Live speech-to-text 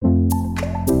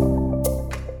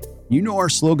You know our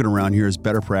slogan around here is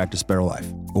better practice, better life.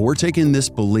 But we're taking this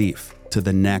belief to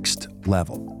the next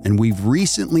level. And we've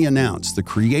recently announced the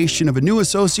creation of a new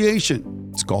association.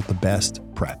 It's called the Best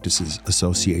Practices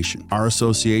Association. Our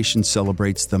association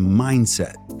celebrates the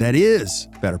mindset that is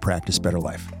better practice, better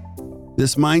life.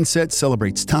 This mindset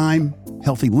celebrates time,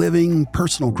 healthy living,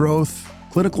 personal growth,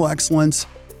 clinical excellence,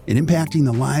 and impacting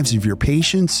the lives of your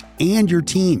patients and your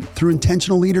team through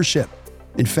intentional leadership.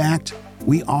 In fact,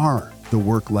 we are the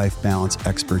work-life balance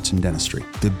experts in dentistry.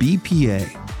 The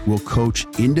BPA will coach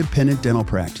independent dental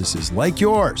practices like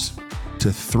yours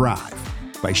to thrive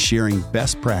by sharing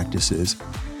best practices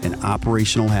and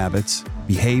operational habits,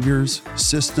 behaviors,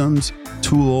 systems,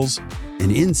 tools,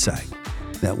 and insight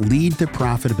that lead to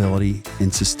profitability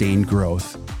and sustained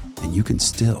growth, and you can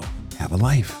still have a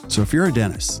life. So if you're a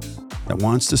dentist that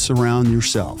wants to surround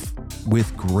yourself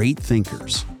with great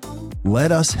thinkers,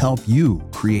 let us help you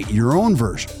create your own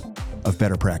version of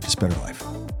better practice, better life.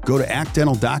 Go to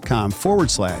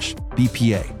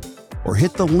actdental.com/BPA or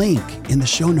hit the link in the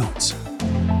show notes.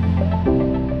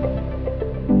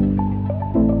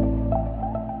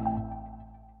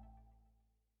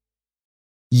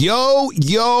 Yo,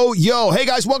 yo, yo. Hey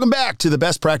guys, welcome back to the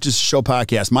Best Practices Show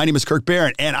podcast. My name is Kirk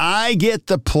Behrendt, and I get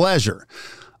the pleasure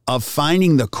of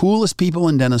finding the coolest people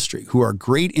in dentistry who are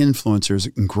great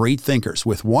influencers and great thinkers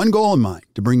with one goal in mind: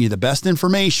 to bring you the best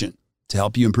information to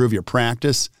help you improve your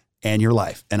practice and your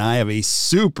life. And I have a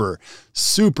super,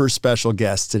 super special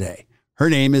guest today. Her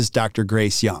name is Dr.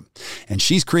 Grace Young, and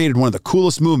she's created one of the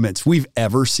coolest movements we've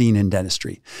ever seen in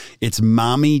dentistry. It's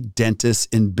Mommy Dentists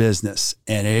in Business,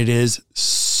 and it is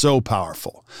so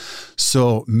powerful.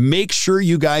 So make sure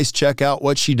you guys check out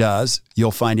what she does.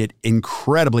 You'll find it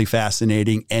incredibly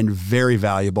fascinating and very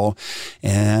valuable.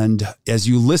 And as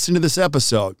you listen to this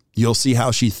episode, you'll see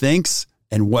how she thinks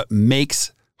and what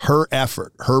makes her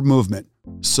effort, her movement,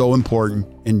 so important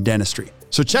in dentistry.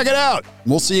 So check it out.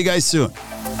 We'll see you guys soon.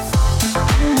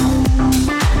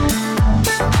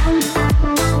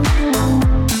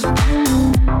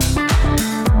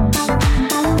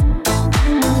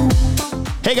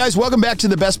 Hey guys, welcome back to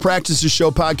the Best Practices Show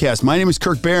podcast. My name is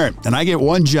Kirk Behrendt, and I get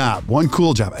one job, one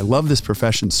cool job. I love this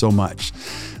profession so much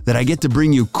that I get to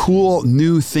bring you cool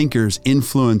new thinkers,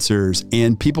 influencers,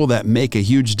 and people that make a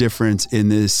huge difference in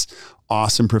this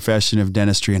awesome profession of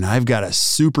dentistry. And I've got a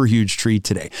super huge treat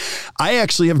today. I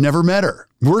actually have never met her.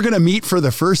 We're going to meet for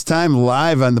the first time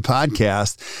live on the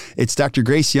podcast. It's Dr.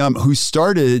 Grace Young, who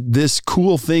started this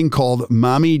cool thing called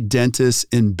Mommy Dentists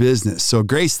in Business. So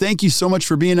Grace, thank you so much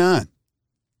for being on.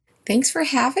 Thanks for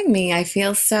having me. I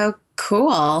feel so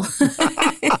cool.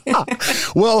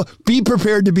 Well, be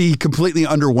prepared to be completely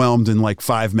underwhelmed in like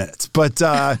 5 minutes. But,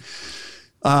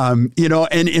 and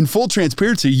in full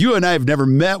transparency, you and I have never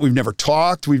met. We've never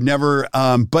talked. We've never,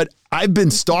 but I've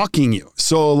been stalking you.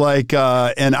 So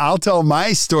and I'll tell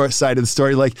my side of the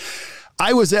story. Like,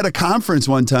 I was at a conference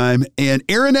one time, and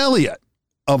Erin Elliott,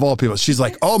 of all people, she's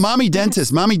like, "Oh, Mommy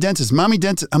Dentist, Mommy Dentist, Mommy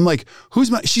Dentist." I'm like,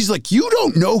 she's like, "You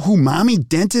don't know who Mommy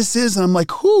Dentist is?" And I'm like,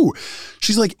 "Who?"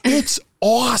 She's like, "It's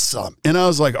awesome." And I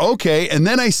was like, okay. And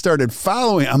then I started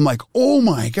following. I'm like, oh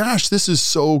my gosh, this is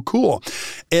so cool.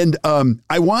 And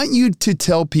I want you to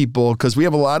tell people, because we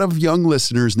have a lot of young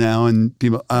listeners now and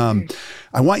people, I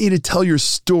want you to tell your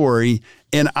story.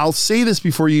 And I'll say this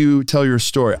before you tell your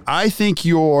story. I think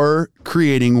you're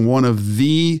creating one of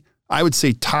the, I would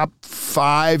say, top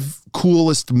 5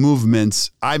 coolest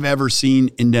movements I've ever seen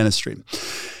in dentistry.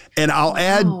 And I'll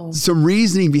add some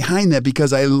reasoning behind that,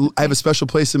 because I have a special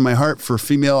place in my heart for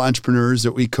female entrepreneurs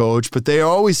that we coach, but they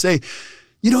always say,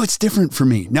 it's different for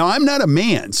me. Now, I'm not a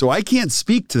man, so I can't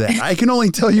speak to that. I can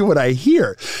only tell you what I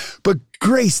hear. But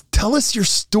Grace, tell us your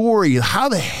story. How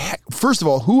the heck, first of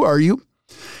all, who are you?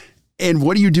 And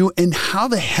what do you do? And how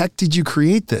the heck did you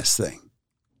create this thing?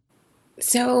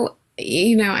 So,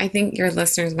 I think your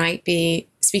listeners might be,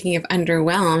 speaking of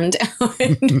underwhelmed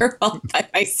by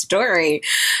my story.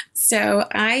 So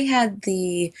I had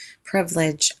the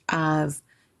privilege of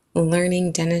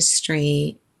learning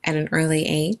dentistry at an early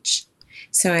age.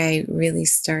 So I really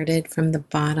started from the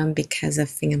bottom because of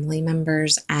family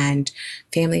members and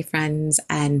family friends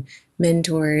and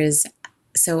mentors.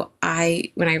 So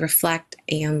when I reflect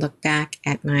and look back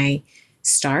at my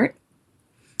start,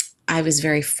 I was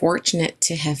very fortunate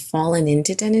to have fallen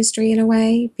into dentistry in a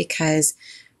way, because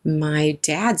my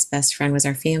dad's best friend was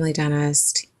our family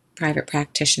dentist, private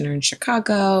practitioner in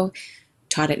Chicago,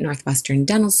 taught at Northwestern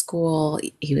Dental School.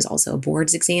 He was also a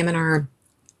boards examiner,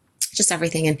 just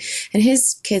everything. And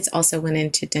his kids also went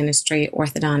into dentistry,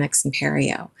 orthodontics, and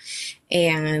perio.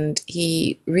 And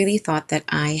he really thought that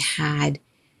I had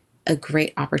a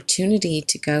great opportunity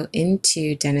to go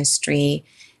into dentistry,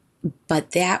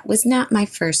 but that was not my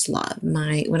first love.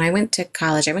 When I went to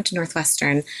college, I went to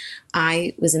Northwestern.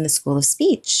 I was in the School of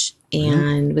Speech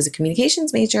and was a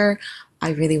communications major.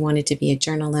 I really wanted to be a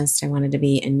journalist. I wanted to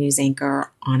be a news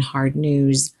anchor on hard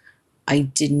news. I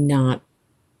did not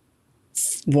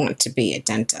want to be a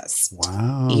dentist.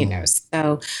 Wow.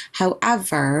 So,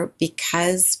 however,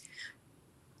 because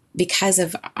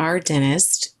of our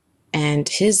dentist and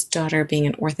his daughter being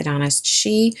an orthodontist,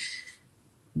 she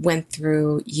went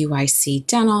through UIC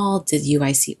dental, did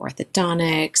UIC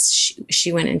orthodontics.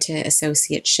 She went into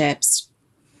associateships,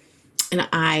 and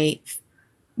I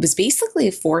was basically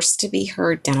forced to be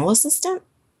her dental assistant.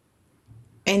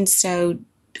 And so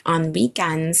on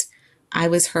weekends, I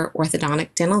was her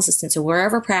orthodontic dental assistant. So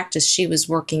wherever practice she was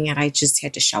working at, I just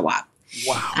had to show up.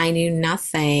 Wow. I knew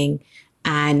nothing.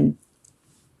 And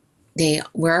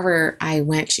wherever I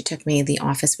went, she took me. The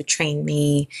office would train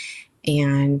me.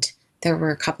 And there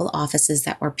were a couple of offices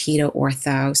that were pedo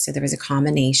ortho. So there was a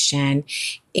combination.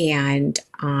 And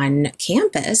on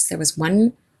campus, there was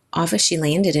one office she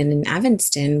landed in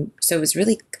Evanston. So it was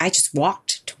really, I just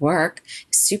walked to work.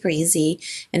 Super easy.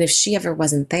 And if she ever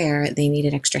wasn't there, they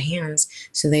needed extra hands.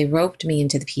 So they roped me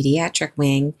into the pediatric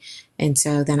wing. And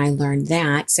so then I learned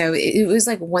that. So it was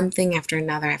like one thing after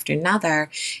another after another.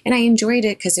 And I enjoyed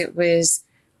it because it was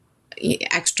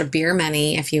extra beer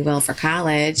money, if you will, for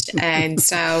college. And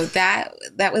so that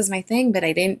was my thing. But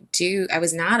I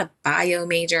was not a bio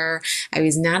major. I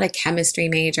was not a chemistry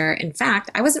major. In fact,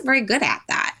 I wasn't very good at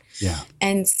that. Yeah.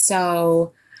 And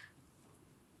so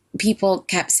people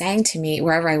kept saying to me,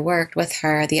 wherever I worked with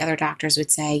her, the other doctors would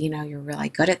say, you're really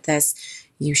good at this.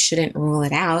 You shouldn't rule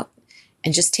it out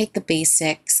and just take the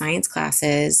basic science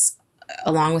classes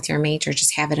along with your major.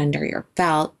 Just have it under your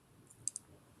belt.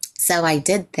 So I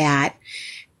did that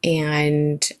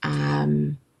and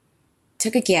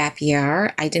took a gap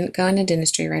year. I didn't go into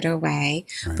dentistry right away.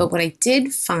 Right. But what I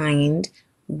did find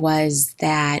was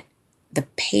that the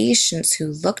patients who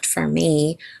looked for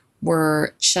me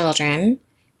were children,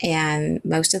 and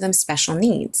most of them special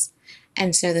needs.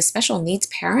 And so the special needs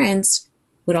parents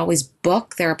would always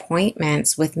book their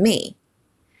appointments with me.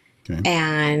 Okay.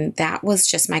 And that was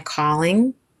just my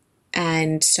calling.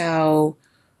 And so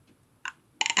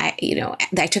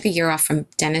I took a year off from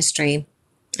dentistry,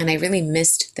 and I really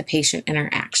missed the patient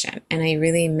interaction, and I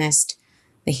really missed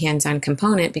the hands-on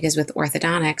component, because with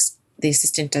orthodontics, the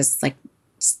assistant does like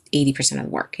 80% of the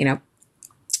work,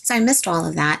 So I missed all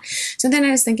of that. So then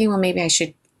I was thinking, well, maybe I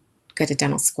should go to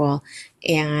dental school,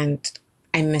 and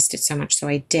I missed it so much. So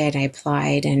I did. I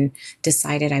applied and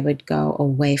decided I would go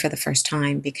away for the first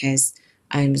time because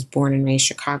I was born and raised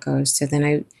Chicago. So then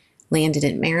I landed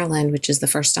in Maryland, which is the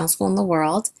first dental school in the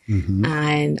world,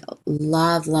 and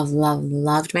loved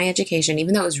my education,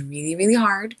 even though it was really, really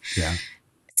hard. Yeah.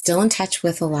 Still in touch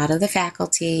with a lot of the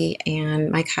faculty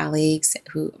and my colleagues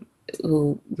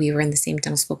who we were in the same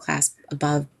dental school class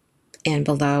above and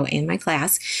below in my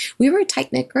class. We were a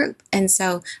tight-knit group, and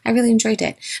so I really enjoyed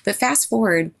it. But fast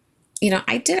forward,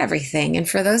 I did everything. And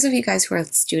for those of you guys who are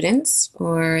students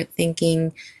or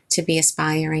thinking to be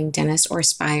aspiring dentists or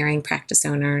aspiring practice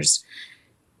owners,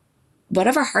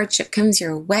 whatever hardship comes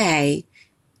your way,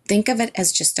 think of it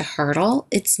as just a hurdle.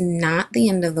 It's not the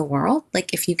end of the world.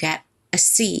 Like if you get a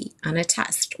C on a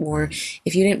test, or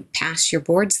if you didn't pass your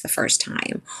boards the first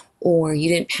time, or you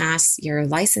didn't pass your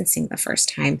licensing the first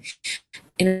time.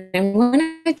 And I want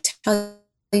to tell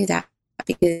you that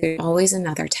because there's always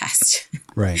another test.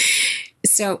 Right.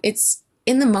 So it's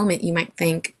in the moment you might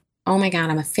think, oh my God,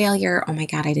 I'm a failure. Oh my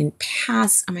God, I didn't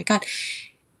pass. Oh my God.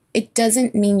 It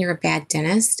doesn't mean you're a bad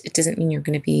dentist. It doesn't mean you're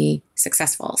going to be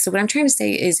successful. So what I'm trying to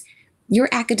say is your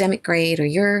academic grade or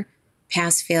your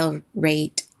pass-fail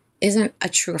rate isn't a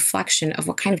true reflection of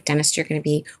what kind of dentist you're going to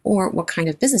be or what kind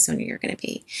of business owner you're going to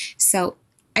be. So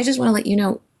I just want to let you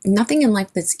know, nothing in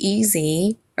life that's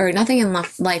easy, or nothing in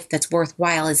life that's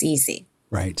worthwhile is easy.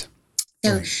 Right.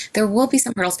 So there will be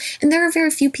some hurdles. And there are very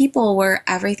few people where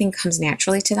everything comes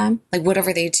naturally to them. Like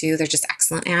whatever they do, they're just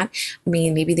excellent at. I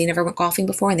mean, maybe they never went golfing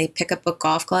before and they pick up a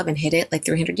golf club and hit it like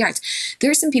 300 yards.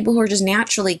 There are some people who are just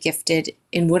naturally gifted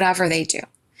in whatever they do.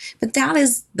 But that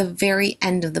is the very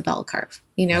end of the bell curve,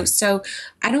 Right. So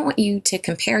I don't want you to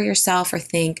compare yourself or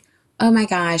think, oh my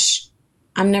gosh,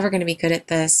 I'm never going to be good at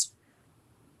this.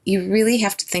 You really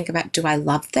have to think about, do I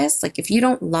love this? Like if you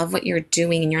don't love what you're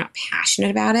doing and you're not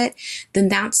passionate about it, then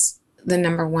that's the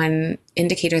number one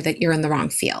indicator that you're in the wrong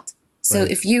field. So right.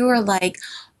 If you are like,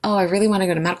 oh, I really want to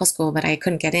go to medical school, but I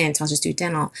couldn't get in, so I'll just do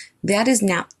dental, that is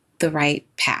not the right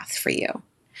path for you.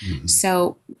 Mm-hmm.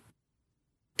 So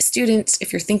students,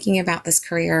 if you're thinking about this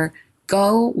career,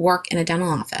 go work in a dental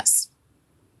office.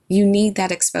 You need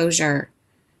that exposure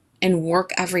and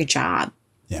work every job.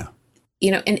 Yeah.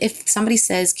 And if somebody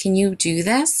says, can you do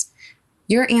this?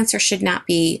 Your answer should not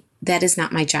be, that is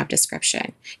not my job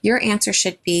description. Your answer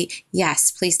should be,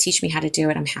 yes, please teach me how to do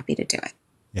it. I'm happy to do it.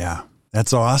 Yeah.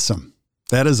 That's awesome.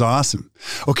 That is awesome.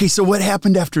 Okay. So what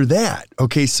happened after that?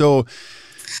 Okay. So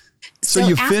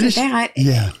you finished that,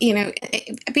 yeah.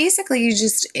 Basically you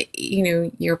just,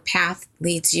 your path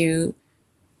leads you,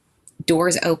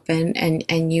 doors open,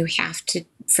 and you have to,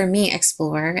 for me,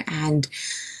 explore. And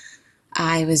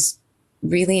I was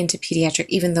really into pediatric,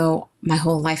 even though my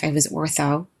whole life I was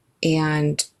ortho.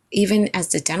 And even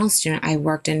as a dental student, I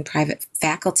worked in private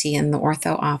faculty in the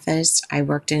ortho office. I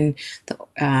worked in the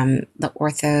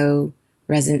ortho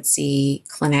residency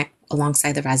clinic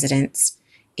alongside the residents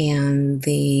and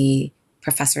the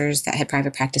professors that had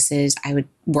private practices. I would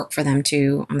work for them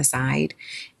too on the side.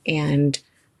 And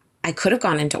I could have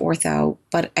gone into ortho,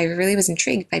 but I really was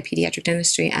intrigued by pediatric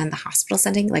dentistry and the hospital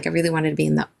setting. Like I really wanted to be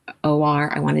in the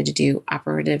OR. I wanted to do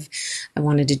operative. I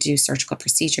wanted to do surgical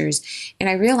procedures. And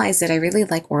I realized that I really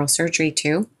like oral surgery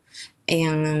too.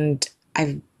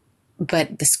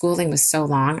 But the schooling was so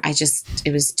long.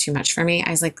 It was too much for me. I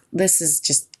was like, this is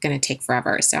just going to take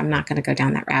forever. So I'm not going to go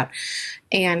down that route.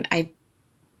 And I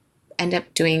ended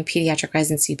up doing pediatric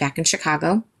residency back in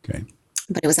Chicago. Okay.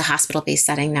 But it was a hospital-based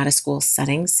setting, not a school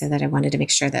setting, so that I wanted to make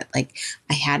sure that I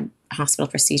had hospital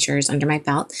procedures under my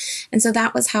belt. And so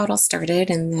that was how it all started,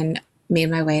 and then made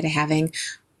my way to having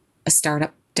a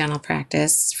startup dental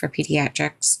practice for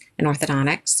pediatrics and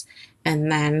orthodontics, and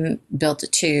then built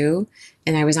 2,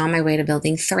 and I was on my way to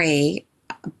building 3.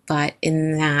 But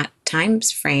in that time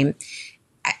frame,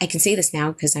 I can say this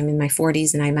now because I'm in my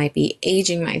 40s and I might be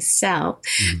aging myself,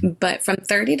 but from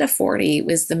 30 to 40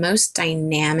 was the most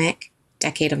dynamic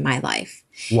decade of my life.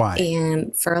 Why?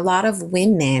 And for a lot of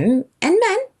women and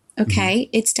men, okay,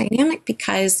 it's dynamic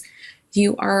because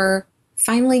you are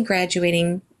finally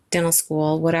graduating dental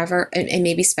school, whatever, and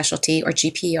maybe specialty or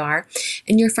GPR,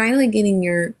 and you're finally getting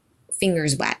your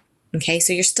fingers wet. Okay,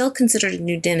 so you're still considered a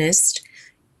new dentist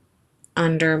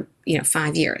under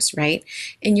 5 years, right?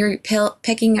 And you're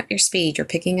picking up your speed, you're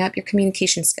picking up your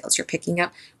communication skills, you're picking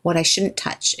up what I shouldn't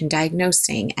touch and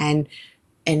diagnosing and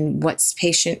what's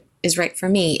patient is right for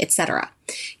me, etc.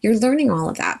 You're learning all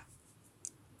of that.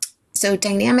 So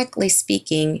dynamically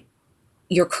speaking,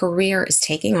 your career is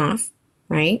taking off,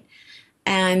 right?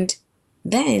 And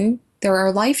then there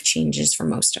are life changes for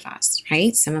most of us,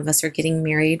 right? Some of us are getting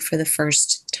married for the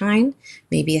first time,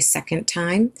 maybe a second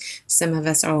time. Some of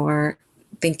us are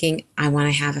thinking, I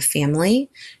want to have a family,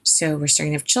 so we're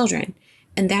starting to have children.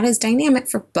 And that is dynamic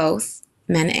for both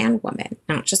men and women,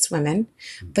 not just women,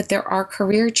 but there are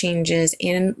career changes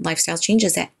and lifestyle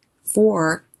changes that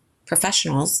for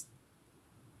professionals,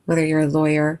 whether you're a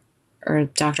lawyer or a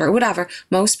doctor or whatever,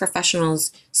 most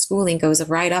professionals schooling goes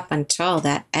right up until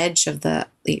that edge of the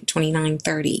 29,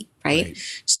 30, right?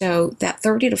 So that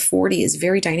 30 to 40 is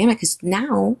very dynamic because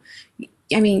now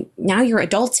you're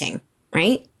adulting,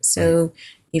 right? So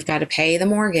you've got to pay the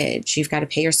mortgage, you've got to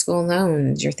pay your school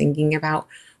loans, you're thinking about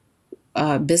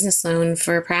a business loan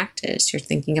for a practice, you're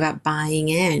thinking about buying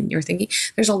in,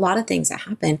 there's a lot of things that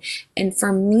happen. And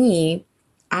for me,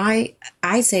 I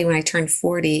say when I turned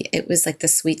 40, it was like the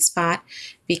sweet spot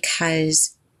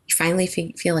because you finally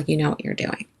feel like you know what you're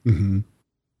doing,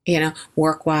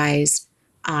 work-wise,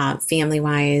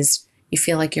 family-wise, you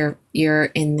feel like you're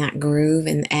in that groove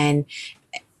and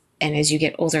as you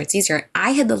get older, it's easier.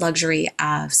 I had the luxury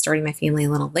of starting my family a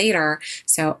little later,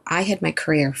 so I had my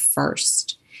career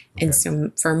first. Okay. And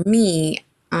so for me,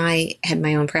 I had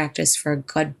my own practice for a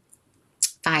good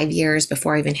 5 years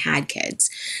before I even had kids.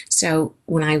 So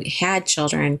when I had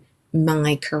children,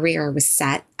 my career was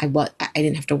set. I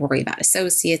didn't have to worry about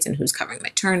associates and who's covering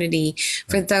maternity.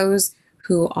 For those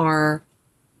who are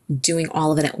doing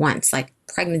all of it at once, like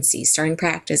pregnancy, starting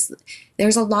practice,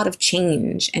 there's a lot of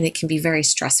change and it can be very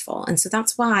stressful. And so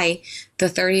that's why the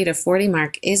 30 to 40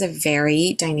 mark is a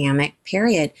very dynamic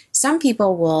period. Some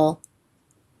people will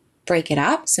break it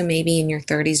up. So maybe in your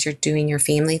 30s, you're doing your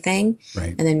family thing.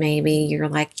 Right. And then maybe you're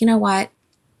like, you know what?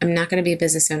 I'm not going to be a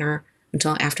business owner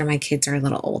until after my kids are a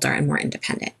little older and more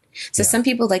independent. So some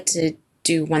people like to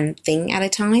do one thing at a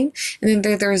time. And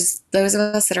then there's those of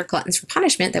us that are gluttons for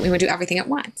punishment that we would do everything at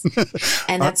once.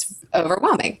 And that's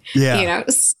overwhelming. Yeah.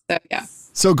 So, yeah.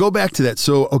 So go back to that.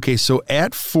 So, okay. So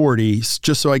at 40,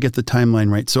 just so I get the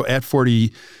timeline right. So at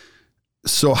 40,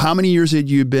 so how many years had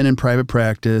you been in private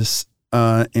practice?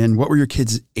 And what were your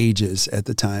kids' ages at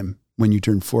the time when you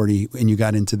turned 40 and you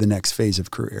got into the next phase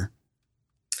of career?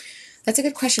 That's a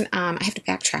good question. I have to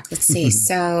backtrack. Let's see.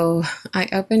 So I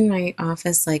opened my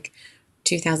office like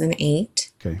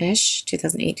 2008-ish,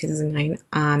 2008, 2009.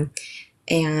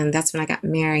 And that's when I got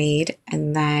married.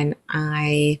 And then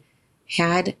I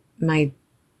had my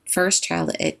first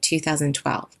child at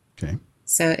 2012. Okay.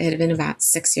 So it had been about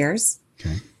 6 years.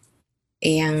 Okay.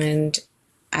 And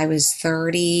I was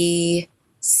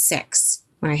 36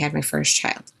 when I had my first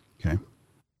child. Okay.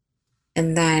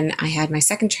 And then I had my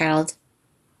second child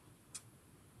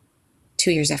 2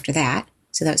 years after that.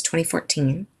 So that was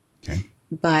 2014. Okay.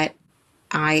 But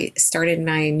I started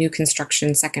my new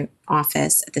construction second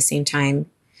office at the same time.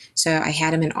 So I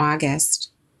had him in August.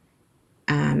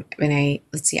 I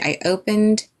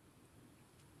opened.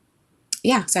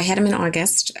 Yeah, so I had him in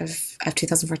August of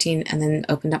 2014 and then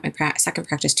opened up my second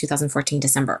practice 2014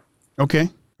 December.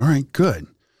 Okay. All right, good.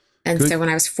 And good. So when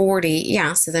I was 40,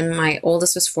 so then my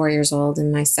oldest was 4 years old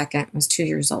and my second was 2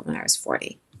 years old when I was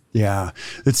 40. Yeah.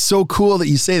 It's so cool that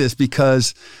you say this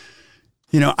because,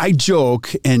 I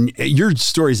joke and your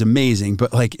story is amazing,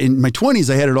 but like in my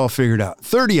 20s, I had it all figured out.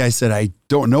 30, I said, I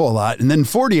don't know a lot. And then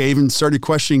 40, I even started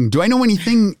questioning, do I know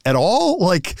anything at all?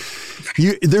 Like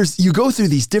you go through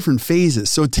these different phases.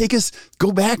 So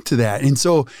go back to that. And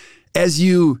so as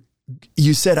you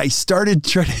said, I started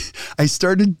to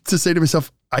say to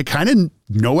myself, I kind of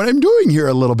know what I'm doing here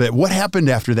a little bit. What happened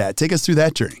after that? Take us through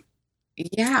that journey.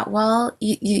 Yeah, well,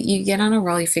 you get on a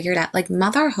roll, you figure it out. Like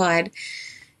motherhood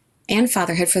and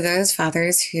fatherhood for those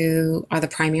fathers who are the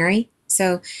primary.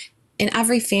 So in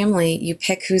every family, you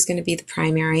pick who's going to be the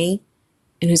primary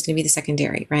and who's going to be the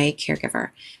secondary, right?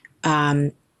 Caregiver.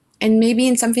 And maybe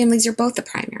in some families, you're both the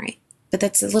primary, but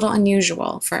that's a little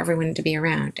unusual for everyone to be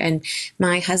around. And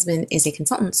my husband is a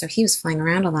consultant, so he was flying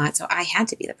around a lot. So I had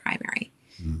to be the primary.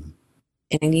 Mm-hmm.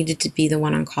 And I needed to be the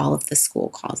one on call if the school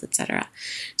calls, et cetera.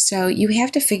 So you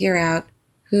have to figure out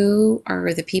who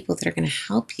are the people that are going to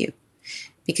help you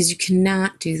because you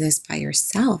cannot do this by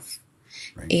yourself.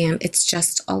 Right. And it's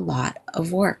just a lot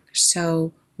of work.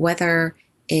 So whether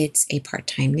it's a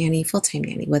part-time nanny, full-time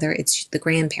nanny, whether it's the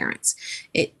grandparents,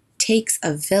 it takes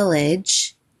a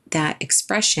village. That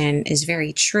expression is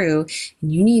very true.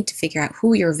 And you need to figure out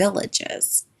who your village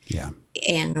is. Yeah.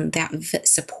 And that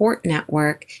support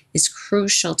network is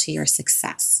crucial to your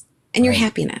success and your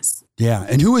happiness. Yeah.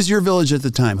 And who was your village at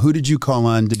the time? Who did you call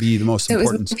on to be the most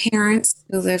important? So it was my parents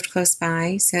who lived close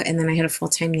by. And then I had a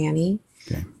full-time nanny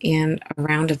and a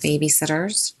round of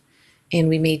babysitters. And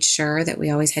we made sure that we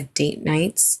always had date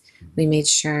nights. We made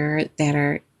sure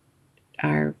that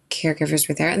our caregivers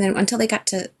were there. And then until they got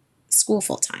to school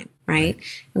full-time, right?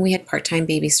 And we had part-time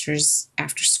babysitters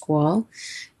after school.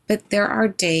 But there are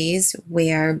days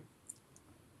where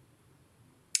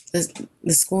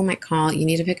the school might call, you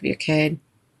need to pick up your kid,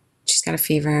 she's got a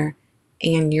fever,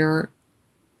 and you're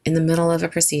in the middle of a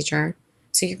procedure.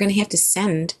 So you're going to have to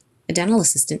send a dental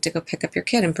assistant to go pick up your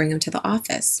kid and bring him to the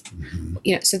office.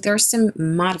 Mm-hmm. So there are some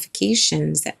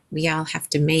modifications that we all have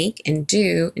to make and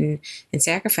do and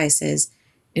sacrifices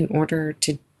in order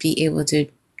to be able to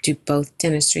do both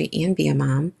dentistry and be a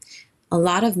mom. A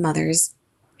lot of mothers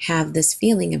have this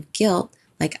feeling of guilt,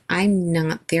 like I'm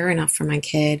not there enough for my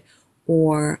kid,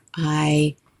 or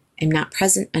I am not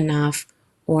present enough,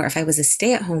 or if I was a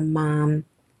stay-at-home mom,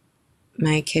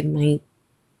 my kid might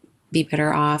be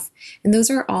better off. And those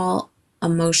are all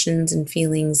emotions and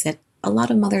feelings that a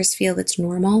lot of mothers feel it's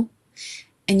normal.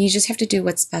 And you just have to do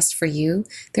what's best for you.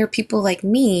 There are people like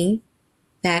me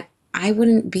that I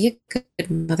wouldn't be a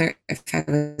good mother if I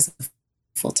was a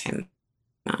full-time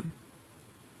mom.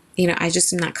 I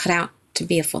just am not cut out to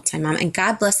be a full-time mom. And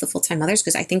God bless the full-time mothers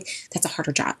because I think that's a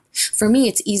harder job. For me,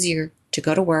 it's easier to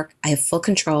go to work. I have full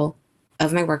control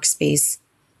of my workspace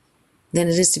than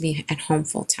it is to be at home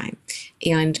full-time.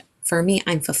 And for me,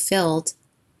 I'm fulfilled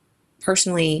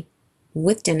personally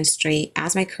with dentistry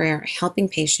as my career, helping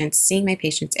patients, seeing my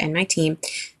patients and my team.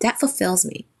 That fulfills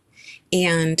me.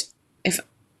 And if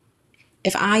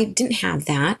I didn't have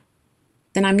that,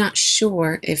 then I'm not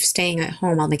sure if staying at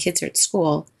home while my kids are at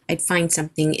school, I'd find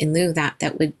something in lieu of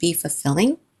that would be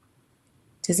fulfilling.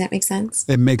 Does that make sense?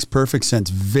 It makes perfect sense.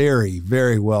 Very,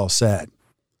 very well said.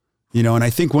 And I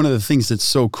think one of the things that's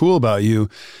so cool about you,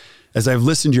 as I've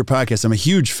listened to your podcast, I'm a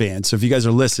huge fan. So if you guys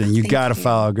are listening, you've got to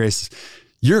follow Grace.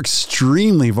 You're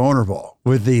extremely vulnerable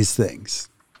with these things.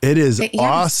 It is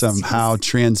awesome how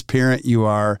transparent you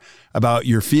are about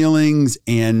your feelings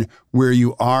and where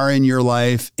you are in your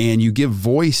life, and you give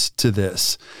voice to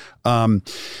this.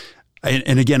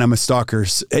 And again, I'm a stalker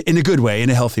in a good way,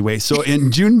 in a healthy way. So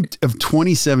in June of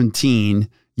 2017,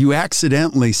 you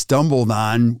accidentally stumbled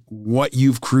on what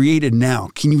you've created now.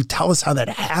 Can you tell us how that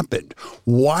happened?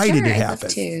 Why did it happen? I'd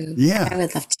love to. Yeah. I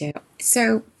would love to.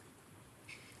 So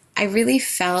I really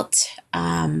felt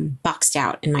boxed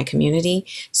out in my community.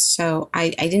 So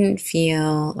I didn't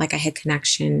feel like I had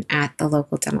connection at the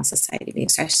local dental society meeting.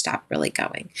 So I stopped really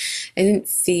going. I didn't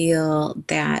feel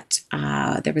that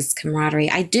there was camaraderie.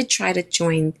 I did try to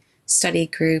join study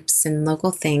groups and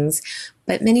local things,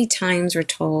 but many times we're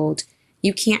told,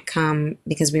 you can't come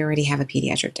because we already have a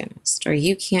pediatric dentist, or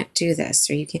you can't do this,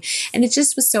 or you can't. And it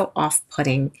just was so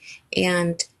off-putting.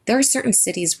 And there are certain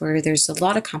cities where there's a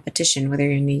lot of competition, whether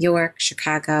you're in New York,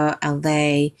 Chicago,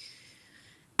 LA,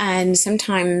 and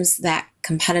sometimes that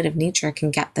competitive nature can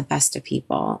get the best of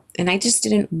people. And I just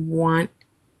didn't want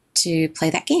to play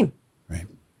that game. Right.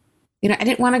 I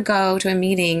didn't want to go to a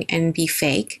meeting and be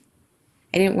fake.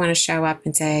 I didn't want to show up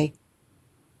and say,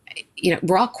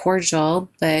 we're all cordial,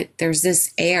 but there's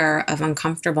this air of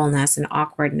uncomfortableness and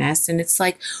awkwardness. And it's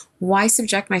like, why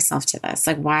subject myself to this?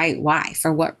 Like, why?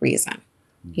 For what reason?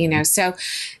 So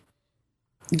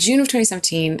June of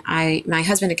 2017, my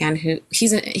husband again, who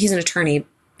he's an attorney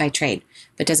by trade,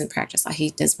 but doesn't practice law. He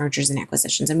does mergers and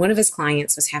acquisitions. And one of his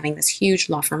clients was having this huge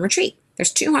law firm retreat.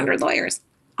 There's 200 lawyers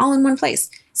all in one place.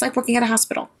 It's like working at a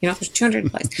hospital, there's 200 in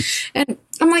place. And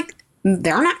I'm like,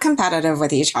 they're not competitive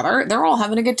with each other. They're all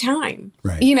having a good time,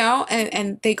 right.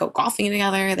 And they go golfing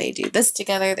together. They do this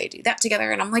together. They do that together.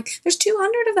 And I'm like, there's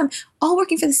 200 of them all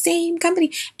working for the same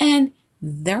company. And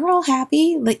they're all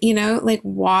happy.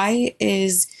 Why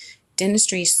is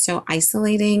dentistry so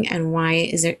isolating, and why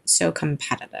is it so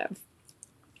competitive?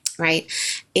 Right.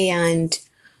 And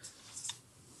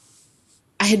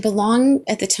I had belonged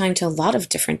at the time to a lot of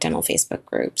different dental Facebook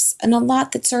groups, and a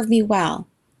lot that served me well.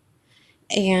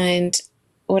 And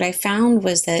what I found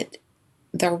was that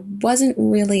there wasn't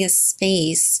really a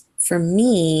space for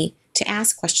me to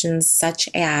ask questions such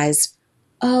as,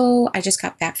 oh, I just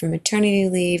got back from maternity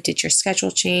leave. Did your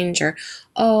schedule change? Or,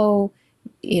 oh,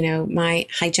 my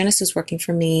hygienist was working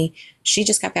for me. She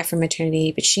just got back from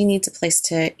maternity, but she needs a place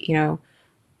to,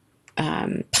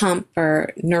 pump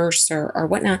or nurse or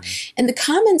whatnot. And the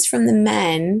comments from the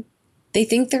men, they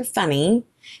think they're funny,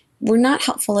 were not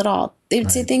helpful at all. They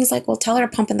would say things like, well, tell her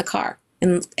to pump in the car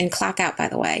and clock out, by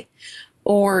the way.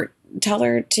 Or tell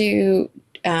her to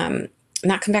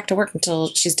not come back to work until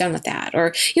she's done with that.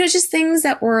 Or, just things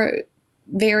that were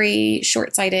very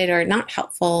short-sighted or not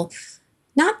helpful.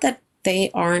 Not that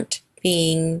they aren't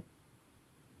being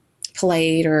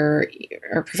polite or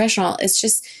professional. It's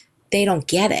just they don't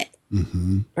get it,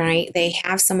 right? They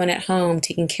have someone at home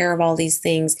taking care of all these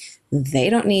things. They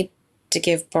don't need to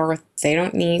give birth. They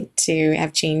don't need to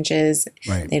have changes.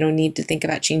 Right. They don't need to think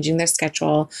about changing their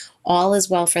schedule. All is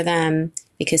well for them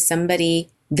because somebody,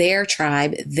 their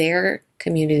tribe, their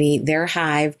community, their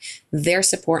hive, their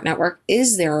support network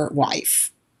is their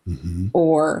wife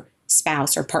or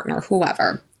spouse or partner,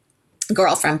 whoever,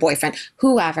 girlfriend, boyfriend,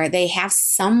 whoever. They have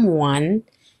someone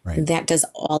that does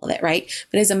all of it, right?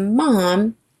 But as a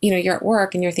mom, you're at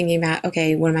work and you're thinking about,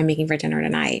 okay, what am I making for dinner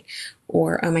tonight?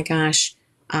 Or, oh my gosh,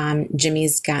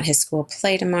 Jimmy's got his school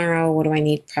play tomorrow. What do I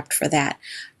need prepped for that?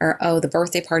 Or, oh, the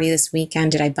birthday party this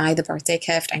weekend. Did I buy the birthday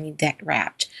gift? I need that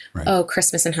wrapped. Right. Oh,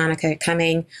 Christmas and Hanukkah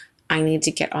coming. I need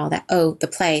to get all that. Oh, the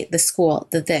play, the school,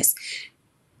 the this.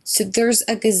 So there's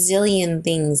a gazillion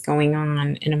things going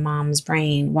on in a mom's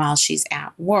brain while she's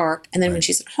at work. And then when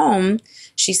she's at home,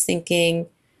 she's thinking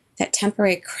that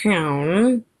temporary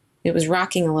crown, it was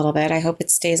rocking a little bit. I hope it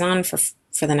stays on for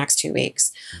the next 2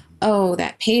 weeks. Oh,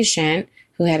 that patient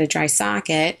who had a dry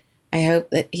socket, I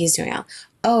hope that he's doing well.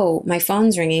 Oh, my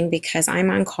phone's ringing because I'm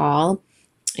on call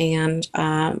and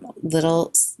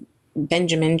little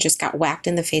Benjamin just got whacked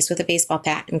in the face with a baseball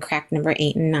bat and cracked number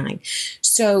 8 and 9.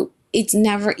 So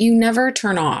you never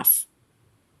turn off,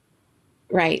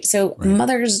 right? So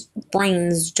mothers'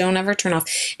 brains don't ever turn off.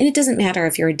 And it doesn't matter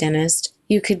if you're a dentist.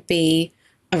 You could be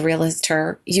a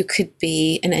realtor, you could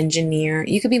be an engineer,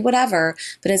 you could be whatever,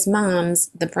 but as moms,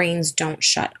 the brains don't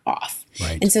shut off.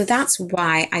 Right. And so that's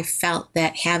why I felt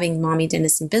that having Mommy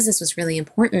Dentist in Business was really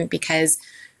important, because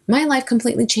my life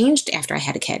completely changed after I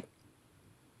had a kid.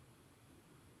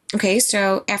 Okay,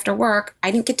 so after work,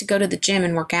 I didn't get to go to the gym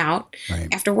and work out. Right.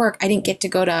 After work, I didn't get to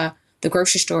go to the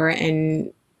grocery store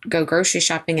and go grocery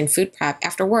shopping and food prep.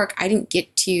 After work, I didn't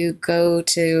get to go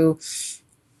to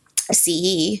a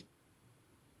CE.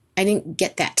 I didn't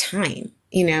get that time,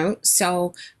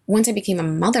 So once I became a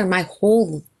mother, my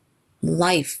whole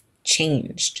life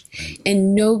changed. Right.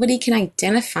 And nobody can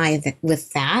identify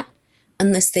with that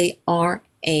unless they are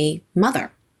a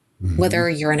mother. Whether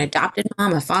you're an adopted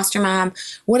mom, a foster mom,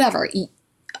 whatever.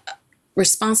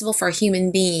 responsible for a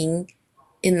human being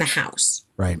in the house.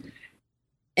 Right.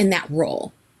 In that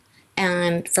role.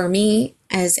 And for me,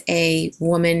 as a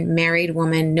woman, married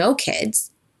woman, no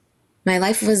kids, my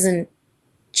life wasn't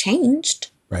changed.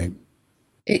 Right.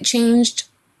 It changed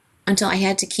until I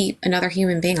had to keep another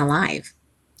human being alive.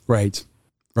 Right.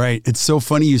 Right. It's so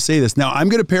funny you say this. Now, I'm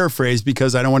going to paraphrase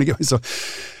because I don't want to go. So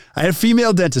I had a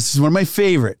female dentist. This is one of my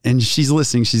favorite. And she's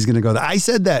listening. She's going to go, I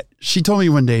said that. She told me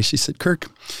one day, she said, Kirk,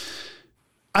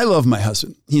 I love my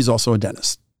husband. He's also a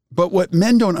dentist. But what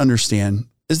men don't understand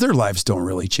is their lives don't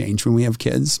really change when we have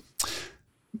kids.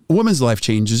 A woman's life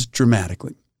changes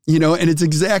dramatically, you know, and it's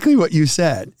exactly what you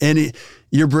said. And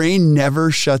your brain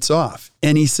never shuts off.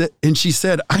 And she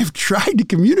said, I've tried to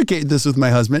communicate this with my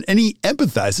husband and he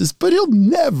empathizes, but he'll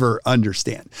never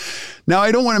understand. Now,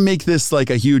 I don't want to make this like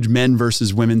a huge men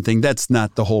versus women thing. That's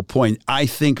not the whole point. I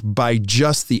think by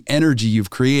just the energy you've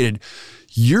created,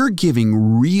 you're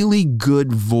giving really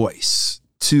good voice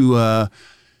to,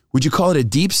 would you call it a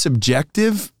deep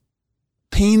subjective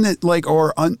pain that like,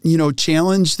 or,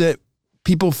 challenge that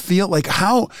people feel like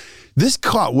how this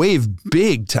caught wave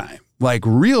big time, like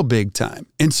real big time.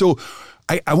 And so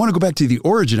I want to go back to the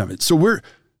origin of it.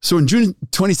 So in June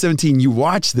 2017, you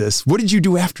watched this. What did you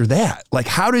do after that? Like,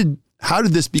 how did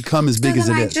this become as big as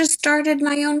it is? I just started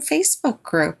my own Facebook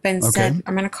group and said,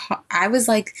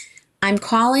 I'm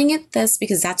calling it this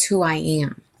because that's who I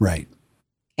am. Right.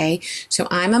 Okay. So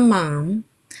I'm a mom.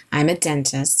 I'm a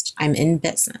dentist. I'm in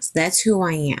business. That's who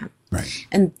I am. Right.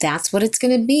 And that's what it's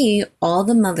going to be. All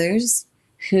the mothers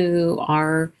who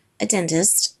are a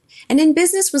dentist. And in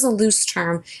business was a loose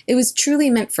term. It was truly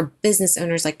meant for business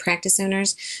owners, like practice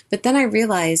owners. But then I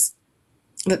realized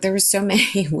that there were so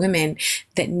many women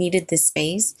that needed this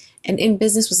space. And in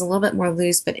business was a little bit more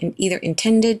loose, but either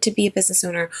intended to be a business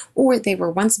owner or they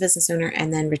were once a business owner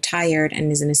and then retired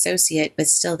and is an associate, but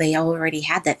still they already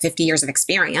had that 50 years of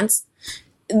experience.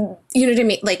 You know what I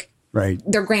mean? Like right.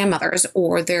 Their grandmothers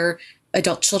or their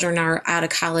adult children are out of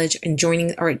college and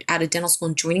joining or out of dental school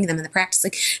and joining them in the practice.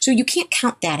 Like, so you can't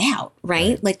count that out,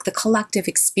 right? Like the collective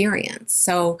experience.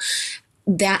 So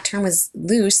that term was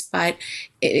loose, but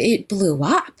it blew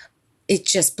up. It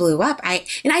just blew up. I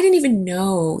didn't even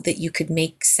know that you could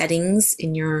make settings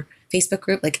in your Facebook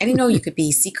group. Like I didn't know you could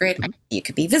be secret. You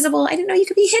could be visible. I didn't know you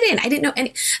could be hidden. I didn't know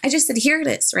any. I just said, here it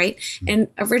is, right? And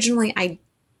originally I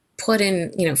put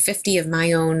in, 50 of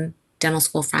my own dental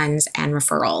school friends and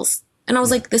referrals. And I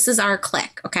was like, this is our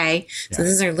clique. Okay. Yeah. So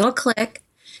this is our little clique.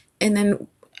 And then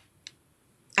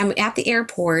I'm at the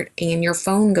airport and your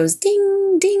phone goes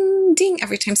ding, ding, ding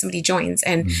every time somebody joins.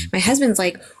 And my husband's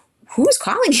like, who's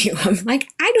calling you? I'm like,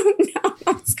 I don't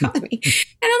know who's calling me.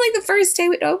 And I'm like, the first day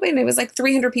it opened, it was like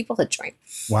 300 people had joined.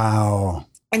 Wow.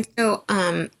 And so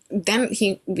then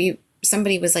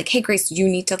somebody was like, hey, Grace, you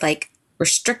need to like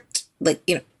restrict,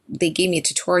 they gave me a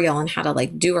tutorial on how to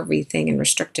like do everything and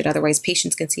restrict it. Otherwise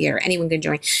patients can see it or anyone can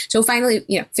join. So finally,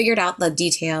 figured out the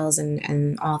details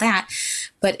and all that,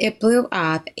 but it blew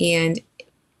up and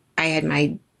I had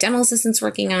my dental assistants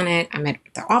working on it. I'm at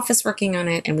the office working on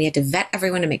it and we had to vet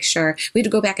everyone to make sure we had to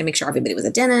go back and make sure everybody was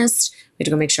a dentist. We had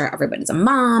to go make sure everybody's a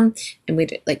mom. And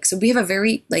so we have a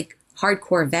very like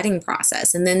hardcore vetting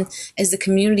process. And then as the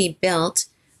community built,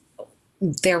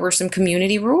 there were some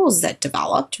community rules that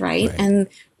developed, right? And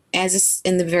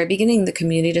in the very beginning, the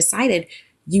community decided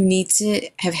you need to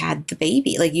have had the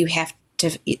baby. Like you have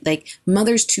to, like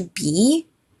mothers to be,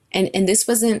 and this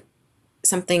wasn't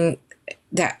something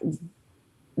that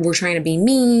we're trying to be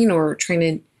mean or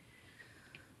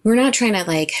we're not trying to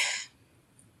like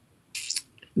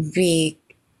be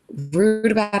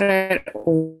rude about it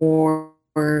or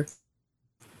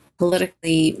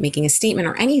politically making a statement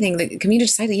or anything. The community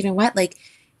decided, you know what, like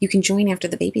you can join after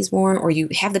the baby's born or you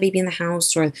have the baby in the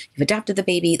house or you've adopted the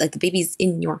baby, like the baby's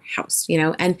in your house,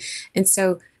 and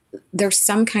so there's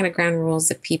some kind of ground rules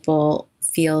that people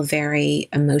feel very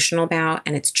emotional about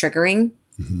and it's triggering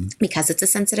because it's a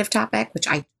sensitive topic, which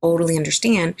I totally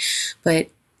understand, but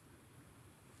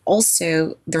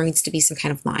also there needs to be some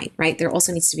kind of line, right? There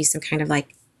also needs to be some kind of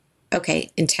like,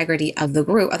 okay, integrity of the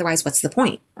group. Otherwise, what's the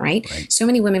point, right? So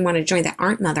many women want to join that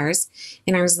aren't mothers.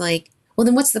 And I was like, well,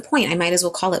 then what's the point? I might as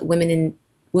well call it women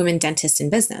dentists in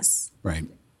business. Right.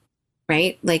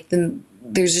 Right. Like then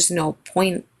there's just no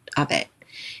point of it.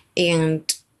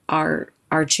 And our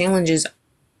challenges,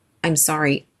 I'm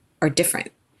sorry, are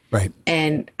different. Right.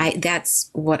 And that's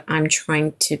what I'm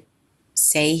trying to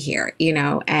say here,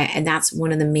 and that's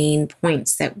one of the main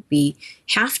points that we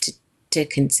have to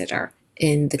consider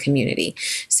in the community.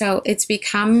 So it's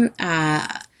become,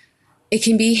 it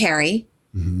can be hairy,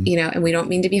 and we don't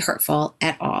mean to be hurtful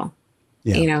at all.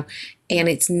 and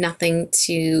it's nothing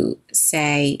to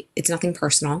say, it's nothing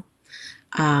personal.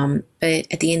 But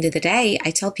at the end of the day,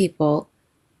 I tell people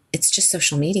it's just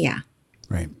social media.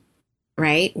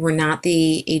 Right? We're not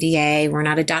the ADA. We're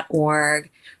not a .org.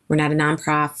 We're not a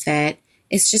nonprofit.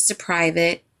 It's just a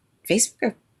private Facebook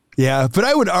group. Yeah, but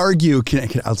I would argue,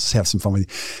 I'll just have some fun with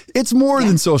you. It's more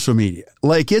than social media.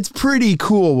 Like, it's pretty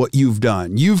cool what you've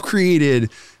done. You've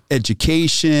created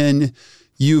education.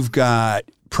 You've got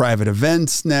private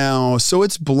events now. So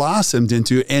it's blossomed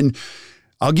into, and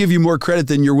I'll give you more credit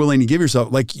than you're willing to give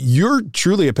yourself. Like, you're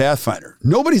truly a pathfinder.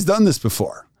 Nobody's done this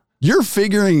before. You're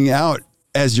figuring out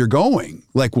as you're going,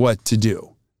 like, what to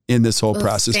do in this whole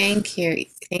process. Thank you.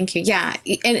 Yeah.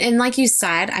 And like you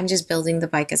said, I'm just building the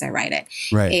bike as I ride it.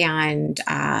 Right. And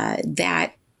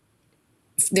that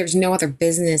there's no other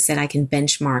business that I can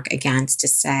benchmark against to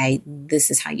say,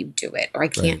 this is how you do it. Or I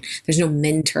can't, there's no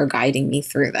mentor guiding me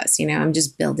through this. I'm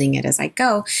just building it as I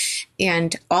go.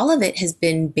 And all of it has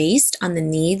been based on the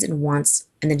needs and wants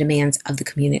and the demands of the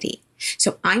community.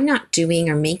 So I'm not doing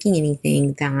or making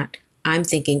anything that I'm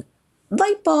thinking,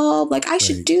 light bulb, like I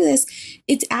should do this.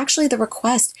 It's actually the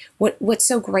request. What's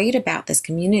so great about this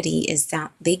community is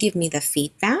that they give me the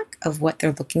feedback of what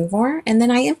they're looking for, and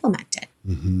then I implement it.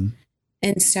 Mm-hmm.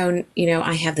 And so,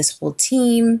 I have this whole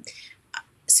team.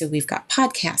 So we've got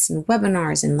podcasts and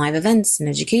webinars and live events and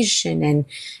education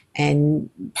and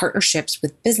partnerships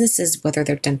with businesses, whether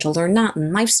they're dental or not,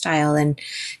 and lifestyle, and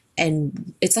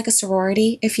it's like a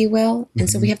sorority, if you will. And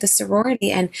so we have the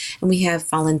sorority and we have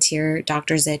volunteer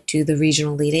doctors that do the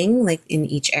regional leading, like in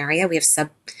each area. We have sub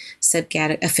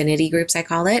affinity groups, I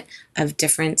call it, of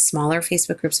different smaller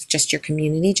Facebook groups of just your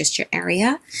community, just your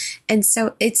area. And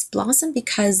so it's blossomed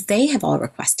because they have all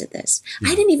requested this.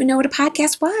 I didn't even know what a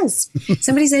podcast was.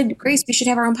 Somebody said, Grace, we should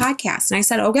have our own podcast. And I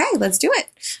said, okay, let's do it.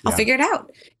 I'll figure it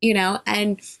out,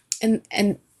 and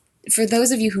for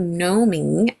those of you who know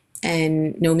me,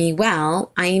 and know me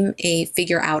well, I'm a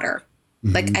figure outer.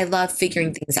 Mm-hmm. Like, I love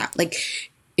figuring things out. Like,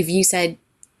 if you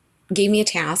gave me a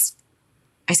task,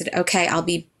 I said, okay, I'll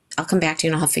come back to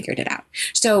you and I'll have figured it out.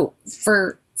 So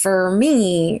for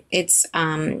me, it's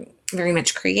very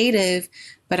much creative,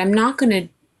 but I'm not going to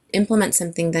implement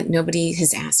something that nobody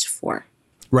has asked for.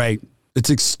 Right.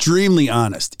 It's extremely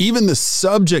honest. Even the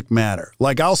subject matter.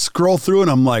 Like, I'll scroll through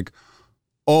and I'm like,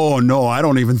 oh, no, I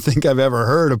don't even think I've ever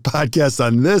heard a podcast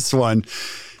on this one.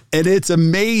 And it's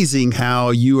amazing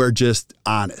how you are just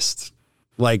honest.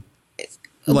 I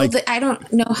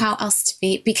don't know how else to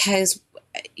be, because,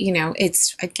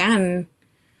 it's, again,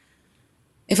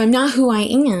 if I'm not who I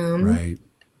am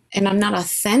and I'm not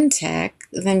authentic,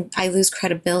 then I lose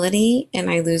credibility and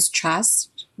I lose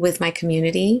trust with my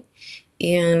community.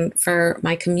 And for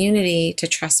my community to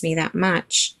trust me that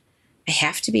much, I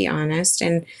have to be honest.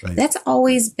 And that's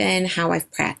always been how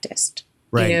I've practiced.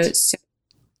 So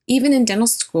even in dental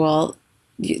school,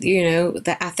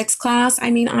 the ethics class, I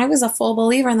was a full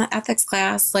believer in the ethics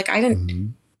class. Like, I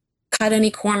didn't cut any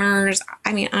corners.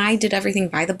 I did everything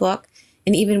by the book.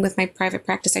 And even with my private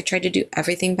practice, I tried to do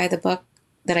everything by the book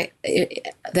that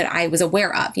I was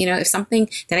aware of. If something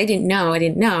that I didn't know, I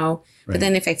didn't know. But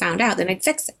then if I found out, then I'd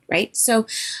fix it. Right. So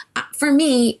for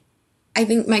me, I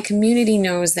think my community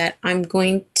knows that I'm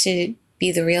going to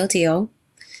be the real deal,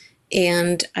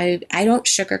 and I don't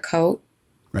sugarcoat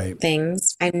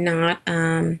things. I'm not,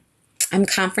 I'm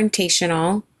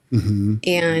confrontational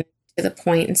and to the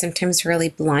point, and sometimes really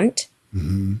blunt.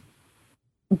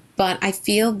 But I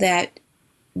feel that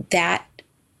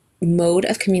mode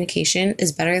of communication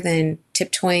is better than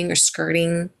tiptoeing or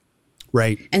skirting.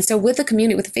 Right. And so with the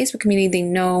community, with the Facebook community, they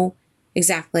know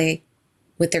exactly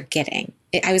what they're getting.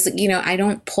 I was, I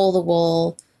don't pull the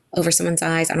wool over someone's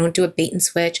eyes. I don't do a bait and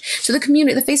switch. So the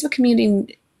Facebook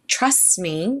community trusts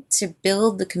me to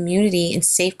build the community and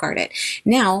safeguard it.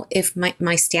 Now, if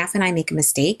my staff and I make a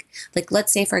mistake, like,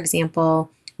 let's say, for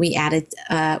example, we add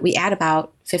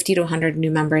about 50 to 100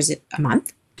 new members a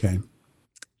month. Okay.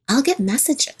 I'll get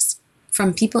messages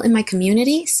from people in my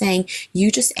community saying,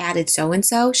 you just added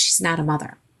so-and-so. She's not a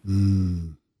mother.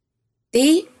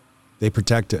 They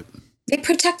protect it. They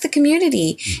protect the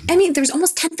community. There's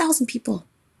almost 10,000 people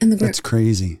in the group. That's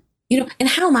crazy. And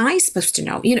how am I supposed to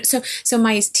know? So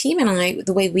my team and I,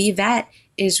 the way we vet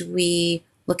is we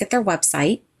look at their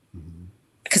website,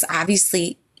 because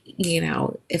obviously,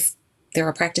 if they're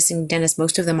a practicing dentist,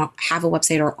 most of them have a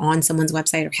website or on someone's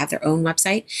website or have their own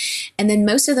website. And then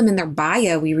most of them in their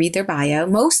bio, we read their bio.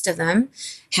 Most of them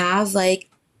have, like,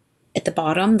 at the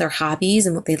bottom, their hobbies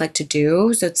and what they like to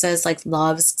do. So it says, like,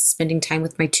 loves spending time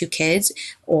with my 2 kids,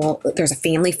 or there's a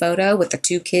family photo with the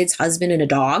 2 kids, husband and a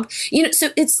dog, so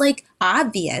it's like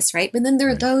obvious, right? But then there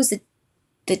are those that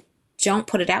don't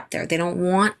put it out there. They don't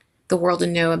want the world to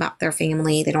know about their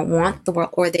family. They don't want the world,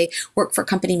 or they work for a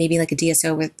company, maybe like a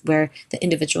DSO where the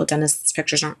individual dentist's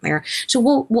pictures aren't there. So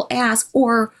we'll ask,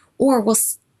 or we'll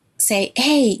say,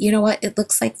 hey, you know what? It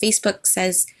looks like Facebook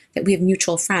says that we have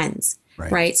mutual friends,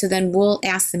 right? So then we'll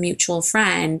ask the mutual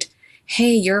friend,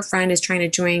 hey, your friend is trying to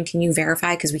join. Can you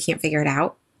verify? Because we can't figure it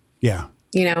out. Yeah.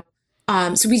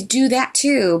 So we do that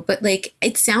too, but like,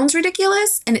 it sounds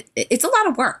ridiculous and it's a lot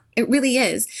of work. It really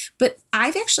is. But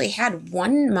I've actually had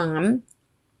one mom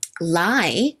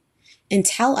lie and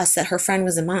tell us that her friend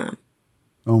was a mom.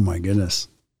 Oh my goodness.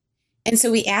 And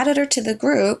so we added her to the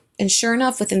group, and sure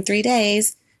enough, within 3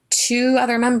 days, 2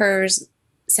 other members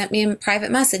sent me a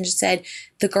private message and said,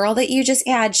 the girl that you just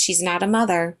add, she's not a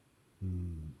mother.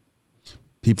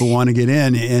 People want to get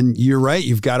in, and you're right.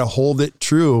 You've got to hold it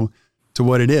true to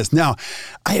what it is. Now,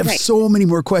 I have so many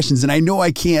more questions, and I know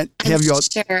I can't have you all.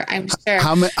 I'm sure.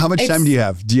 How much time do you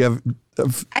have? Do you have?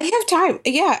 I have time.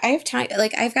 Yeah, I have time.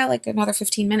 Like, I've got like another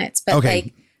 15 minutes, but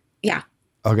like, yeah.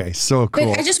 Okay, so cool.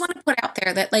 But I just want to put out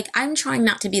there that like, I'm trying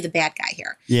not to be the bad guy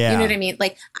here. Yeah. You know what I mean?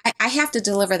 Like, I have to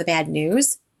deliver the bad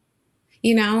news,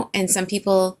 and some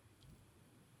people,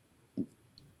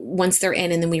 once they're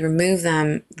in and then we remove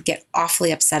them, get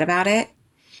awfully upset about it.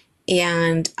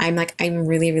 And I'm like, I'm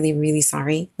really, really, really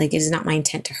sorry. Like, it is not my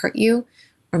intent to hurt you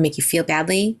or make you feel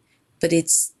badly, but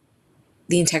it's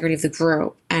the integrity of the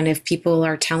group. And if people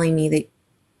are telling me that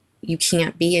you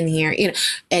can't be in here,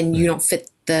 and you don't fit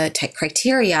the type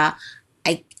criteria,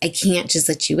 I can't just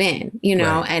let you in,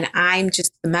 and I'm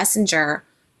just the messenger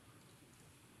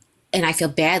and I feel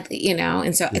badly,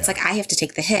 and so it's like, I have to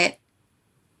take the hit,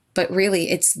 but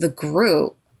really it's the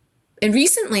group. And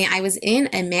recently I was in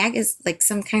a magazine, like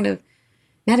some kind of,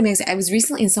 not a magazine, I was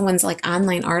recently in someone's like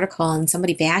online article, and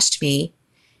somebody bashed me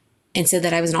and said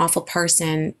that I was an awful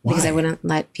person because I wouldn't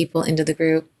let people into the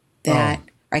group or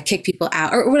I kick people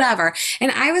out or whatever.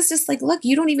 And I was just like, look,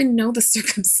 you don't even know the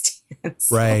circumstance.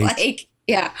 Right. Like,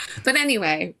 yeah. But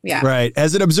anyway, yeah. Right.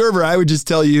 As an observer, I would just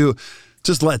tell you,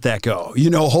 just let that go,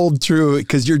 hold true,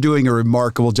 because you're doing a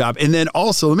remarkable job. And then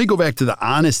also, let me go back to the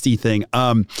honesty thing.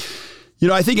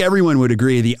 I think everyone would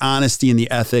agree, the honesty and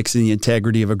the ethics and the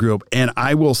integrity of a group. And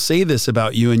I will say this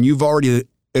about you, and you've already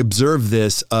observed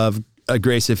this of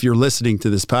Grace, if you're listening to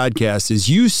this podcast, is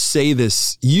you say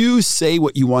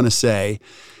what you want to say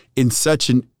in such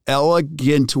an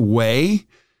elegant way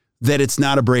that it's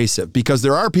not abrasive, because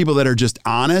there are people that are just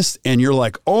honest and you're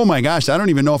like, oh my gosh, I don't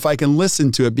even know if I can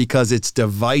listen to it because it's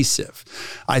divisive.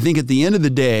 I think at the end of the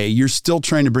day, you're still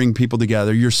trying to bring people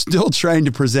together. You're still trying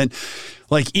to present,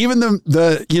 like, even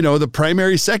the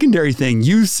primary, secondary thing,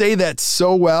 you say that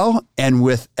so well and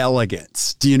with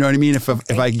elegance. Do you know what I mean? If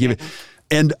I can give it,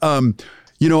 and,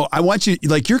 I want you,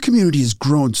 like, your community has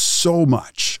grown so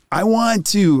much. I want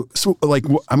to, I'm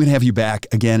going to have you back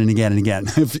again and again and again.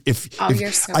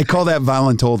 You're so I call that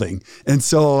voluntolding. And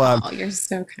so, you're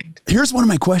so kind. Here's one of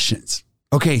my questions.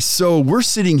 Okay. So we're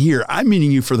sitting here, I'm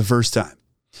meeting you for the first time.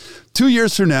 2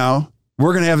 years from now,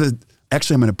 we're going to have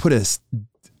I'm going to put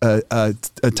a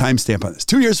timestamp on this.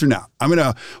 2 years from now, I'm going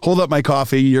to hold up my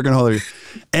coffee. You're going to hold it.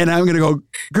 And I'm going to go,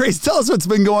 Grace, tell us what's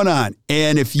been going on.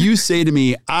 And if you say to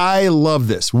me, I love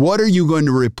this, what are you going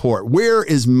to report? Where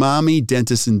is Mommy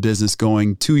Dentist in Business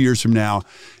going 2 years from now?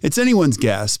 It's anyone's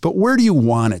guess, but where do you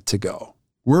want it to go?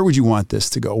 Where would you want this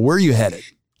to go? Where are you headed?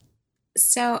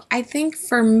 So I think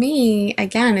for me,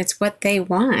 again, it's what they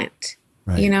want,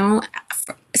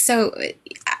 So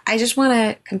I just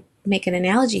want to make an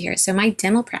analogy here. So my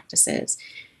dental practices,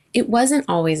 it wasn't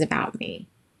always about me.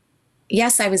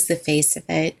 Yes, I was the face of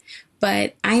it,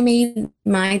 but I made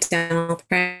my dental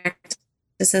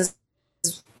practices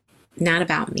not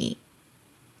about me.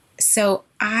 So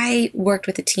I worked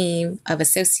with a team of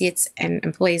associates and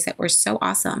employees that were so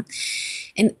awesome.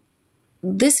 And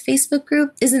this Facebook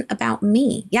group isn't about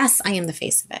me. Yes, I am the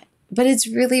face of it, but it's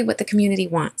really what the community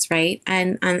wants, right?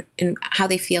 And how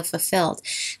they feel fulfilled.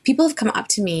 People have come up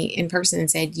to me in person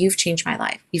and said, you've changed my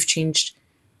life. You've changed,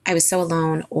 I was so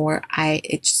alone, or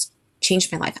it just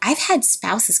changed my life. I've had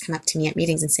spouses come up to me at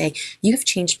meetings and say, you have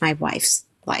changed my wife's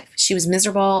life. She was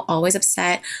miserable, always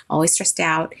upset, always stressed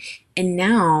out. And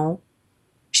now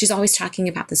she's always talking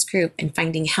about this group and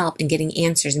finding help and getting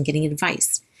answers and getting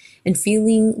advice and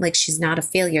feeling like she's not a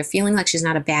failure, feeling like she's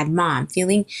not a bad mom,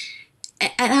 and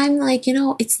I'm like,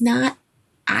 it's not,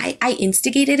 I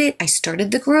instigated it. I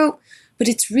started the group, but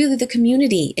it's really the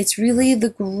community. It's really the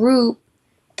group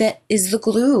that is the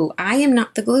glue. I am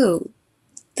not the glue.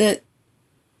 The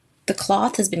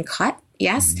cloth has been cut,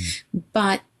 yes,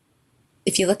 but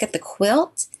if you look at the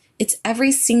quilt, it's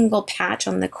every single patch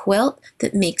on the quilt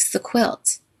that makes the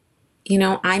quilt.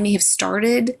 I may have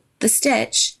started the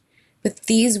stitch, but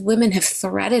these women have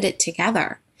threaded it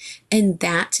together. And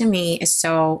that to me is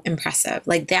so impressive.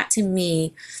 Like that to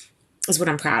me is what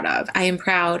I'm proud of. I am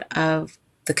proud of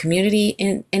the community.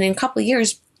 And in a couple of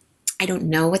years, I don't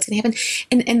know what's going to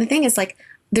happen. And the thing is, like,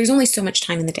 there's only so much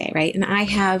time in the day, right? And I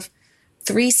have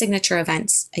 3 signature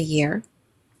events a year,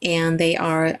 and they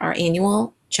are our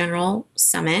annual general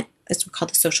summit. That's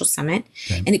called the Social Summit.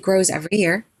 Okay. And it grows every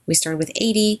year. We started with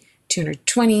 80,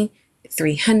 220,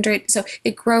 300. So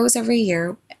it grows every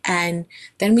year. And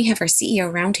then we have our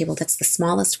CEO roundtable. That's the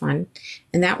smallest one.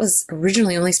 And that was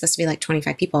originally only supposed to be like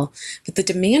 25 people. But the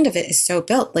demand of it is so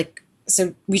built.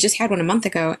 So we just had one a month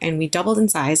ago, and we doubled in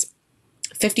size,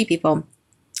 50 people.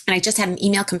 And I just had an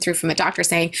email come through from a doctor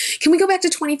saying, can we go back to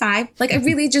 25? Like, I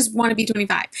really just want to be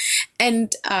 25.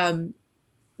 And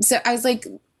so I was like,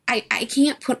 I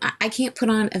can't put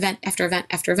on event after event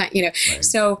after event, Right.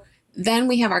 So then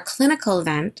we have our clinical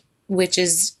event, which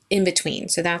is in between.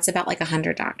 So that's about like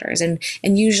 100 doctors. And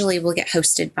usually we'll get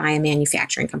hosted by a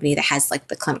manufacturing company that has like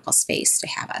the clinical space to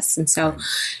have us. And so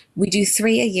we do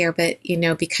 3 a year, but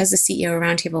because the CEO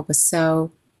roundtable was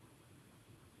so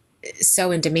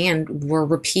in demand, we're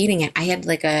repeating it. I had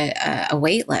like a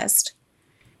wait list,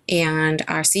 and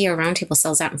our CEO roundtable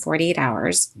sells out in 48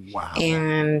 hours. Wow.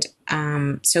 And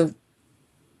so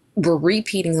we're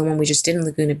repeating the one we just did in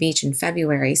Laguna Beach in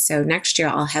February. So next year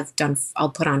I'll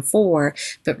put on 4,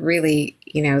 but really,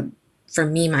 for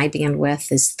me, my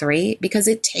bandwidth is 3 because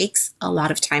it takes a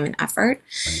lot of time and effort.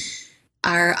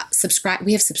 Right.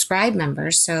 We have subscribed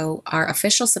members. So our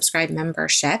official subscribed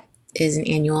membership is an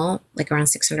annual, like around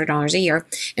 $600 a year.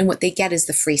 And what they get is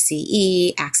the free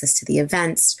CE, access to the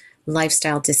events,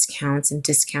 lifestyle discounts, and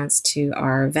discounts to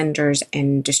our vendors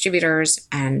and distributors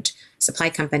and supply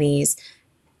companies.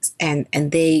 And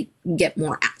they get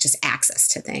more just access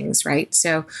to things, right?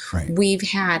 So We've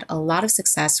had a lot of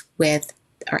success with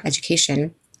our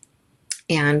education,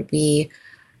 and we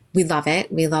love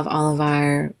it. We love all of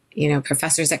our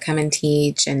professors that come and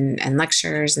teach and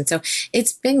lectures. And so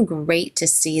it's been great to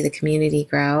see the community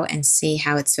grow and see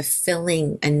how it's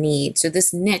fulfilling a need. So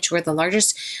this niche, we're the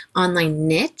largest online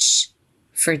niche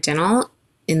for dental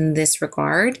in this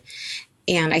regard.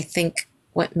 And I think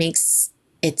what makes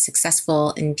it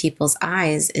successful in people's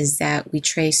eyes is that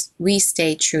we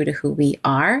stay true to who we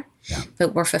are,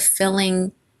 but we're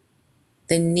fulfilling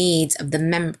the needs of the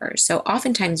members. So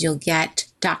oftentimes you'll get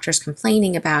doctors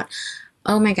complaining about,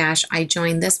 oh my gosh, I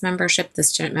joined this membership,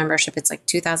 it's like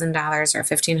 $2,000 or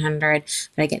 $1,500,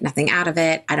 but I get nothing out of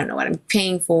it. I don't know what I'm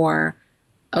paying for.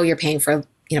 Oh, you're paying for,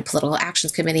 political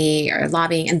actions committee or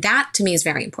lobbying. And that to me is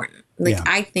very important.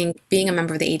 I think being a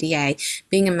member of the ADA,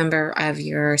 being a member of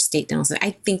your state dental society,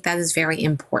 I think that is very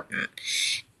important.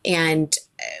 And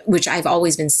which I've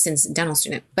always been since a dental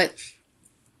student, but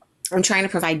I'm trying to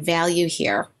provide value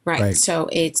here, right? So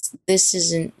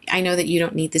I know that you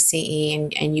don't need the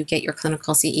CE and you get your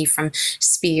clinical CE from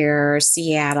Spear,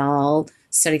 Seattle,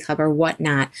 Study Club or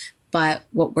whatnot. But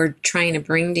what we're trying to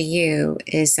bring to you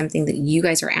is something that you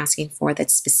guys are asking for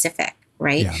that's specific,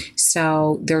 right? Yeah.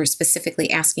 So they're specifically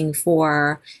asking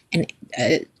for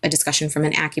a discussion from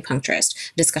an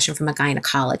acupuncturist, a discussion from a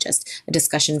gynecologist, a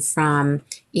discussion from,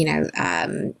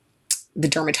 the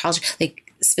dermatologist,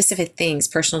 like specific things,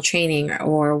 personal training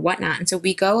or whatnot. And so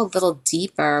we go a little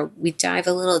deeper, we dive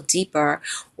a little deeper,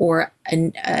 or a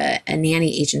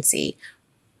nanny agency,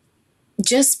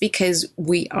 just because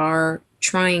we are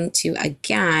trying to,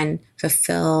 again,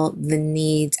 fulfill the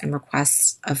needs and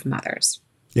requests of mothers.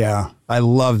 Yeah, I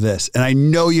love this. And I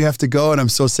know you have to go, and I'm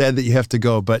so sad that you have to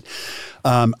go. But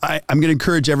I'm going to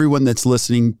encourage everyone that's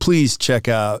listening, please check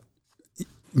out,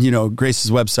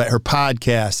 Grace's website, her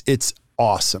podcast. It's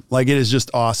awesome. Like, it is just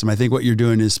awesome. I think what you're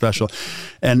doing is special.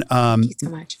 And thank you so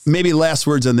much. Maybe last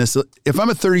words on this. If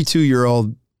I'm a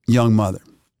 32-year-old young mother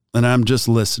and I'm just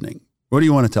listening, what do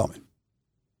you want to tell me?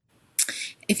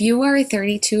 If you are a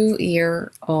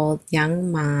 32-year-old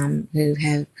young mom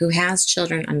who has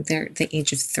children under the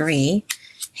age of 3,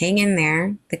 hang in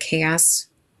there. The chaos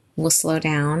will slow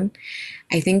down.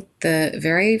 I think the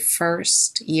very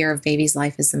first year of baby's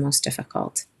life is the most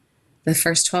difficult. The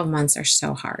first 12 months are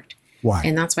so hard. Why?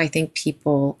 And that's why I think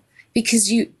because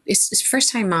it's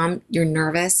first time mom, you're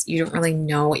nervous. You don't really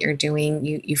know what you're doing.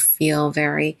 You feel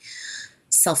very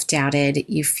self-doubted.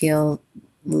 You feel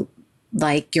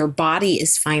like your body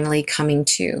is finally coming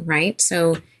to, right?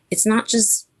 So it's not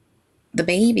just the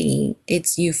baby,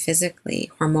 it's you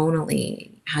physically,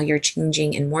 hormonally, how you're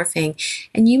changing and morphing.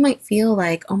 And you might feel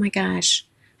like, oh my gosh,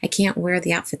 I can't wear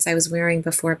the outfits I was wearing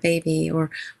before baby, or,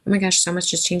 oh my gosh, so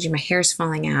much is changing. My hair's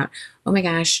falling out. Oh my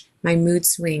gosh, my mood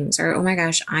swings, or, oh my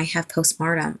gosh, I have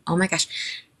postpartum. Oh my gosh,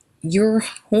 your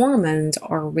hormones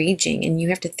are raging, and you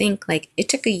have to think like it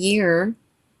took a year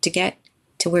to get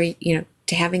to where,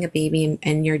 to having a baby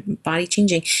and your body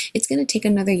changing. It's going to take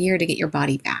another year to get your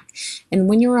body back. And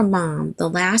when you're a mom, the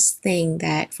last thing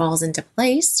that falls into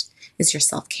place is your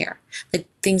self-care, like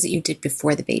things that you did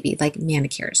before the baby, like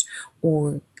manicures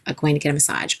or going to get a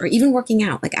massage, or even working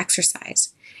out, like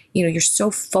exercise. You're so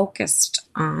focused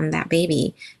on that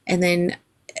baby. And then,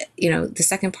 the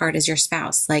second part is your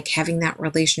spouse, like having that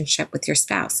relationship with your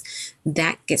spouse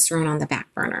that gets thrown on the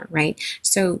back burner, right?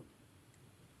 So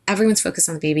everyone's focused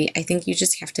on the baby. I think you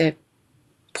just have to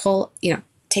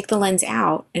take the lens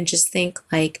out and just think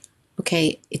like,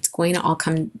 okay, it's going to all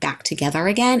come back together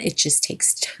again. It just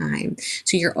takes time.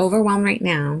 So you're overwhelmed right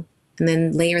now, and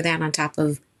then layer that on top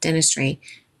of dentistry.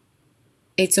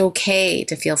 It's okay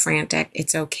to feel frantic.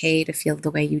 It's okay to feel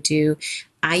the way you do.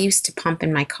 I used to pump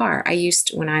in my car.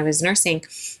 When I was nursing,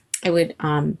 I would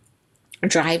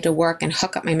drive to work and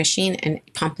hook up my machine and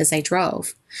pump as I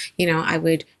drove. I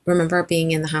would remember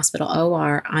being in the hospital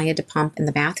OR, I had to pump in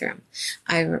the bathroom.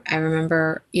 I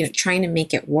remember, trying to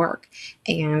make it work,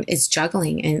 and it's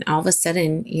juggling. And all of a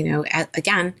sudden,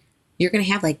 again, you're going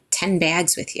to have like 10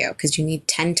 bags with you because you need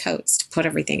 10 totes to put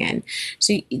everything in.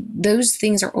 So those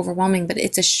things are overwhelming, but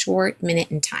it's a short minute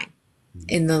in time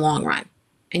in the long run,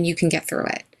 and you can get through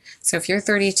it. So if you're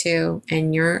 32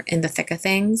 and you're in the thick of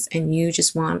things and you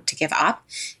just want to give up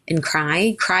and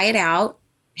cry it out,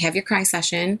 have your cry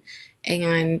session,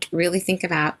 and really think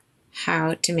about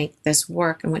how to make this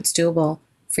work and what's doable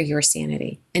for your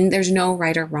sanity. And there's no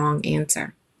right or wrong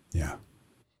answer. Yeah.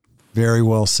 Very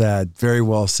well said. Very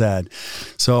well said.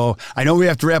 So I know we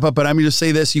have to wrap up, but I'm going to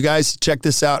say this. You guys check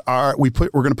this out. We're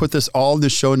going to put this all in the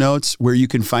show notes where you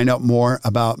can find out more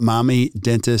about Mommy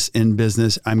Dentist in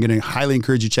Business. I'm going to highly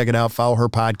encourage you to check it out. Follow her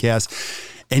podcast.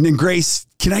 And then Grace,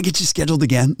 can I get you scheduled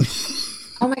again?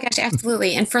 Oh my gosh,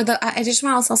 absolutely. And I just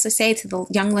want to also say to the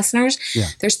young listeners,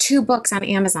 there's 2 books on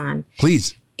Amazon.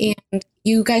 Please. And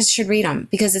you guys should read them,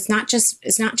 because it's not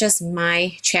just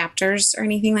my chapters or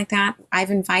anything like that. I've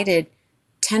invited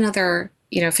 10 other,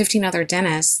 15 other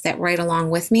dentists that write along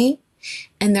with me,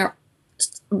 and they're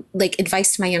like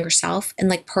advice to my younger self and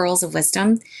like pearls of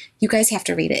wisdom. You guys have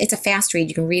to read it. It's a fast read.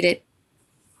 You can read it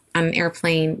on an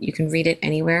airplane. You can read it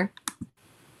anywhere.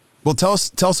 Well, tell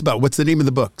us about what's the name of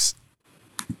the books.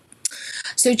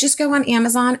 So just go on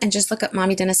Amazon and just look up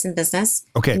Mommy Dentist in Business.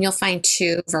 Okay. And you'll find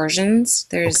 2 versions.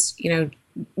 There's,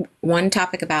 one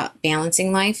topic about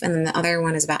balancing life, and then the other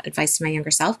one is about advice to my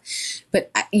younger self. But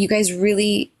you guys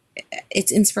really,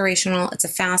 it's inspirational. It's a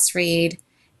fast read.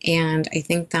 And I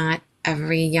think that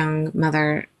every young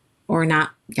mother, or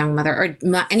not young mother, or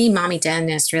any mommy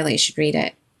dentist really should read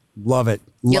it. Love it.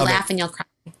 You'll laugh and you'll cry.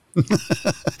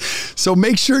 So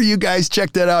make sure you guys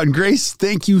check that out. And Grace,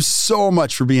 thank you so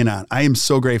much for being on. I am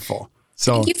so grateful.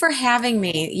 So thank you for having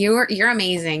me. You're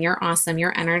amazing. You're awesome.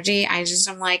 Your energy.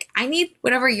 I'm like, I need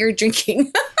whatever you're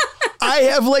drinking. I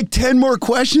have like 10 more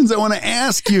questions I want to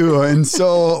ask you. And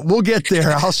so we'll get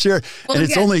there. I'll share. And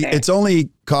it's only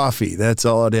coffee. That's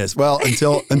all it is. Well,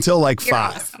 until like 5.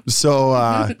 Awesome.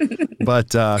 So, but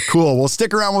cool. We'll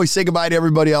stick around when we say goodbye to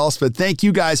everybody else. But thank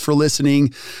you guys for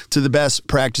listening to the Best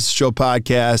Practice Show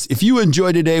podcast. If you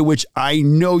enjoyed today, which I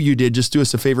know you did, just do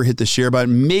us a favor, hit the share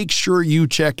button. Make sure you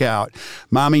check out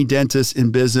Mommy Dentist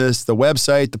in Business, the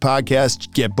website, the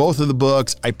podcast. Get both of the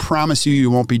books. I promise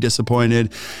you won't be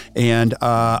disappointed. And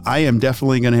I am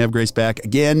definitely going to have Grace back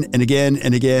again and again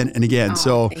and again and again.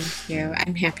 So thank you.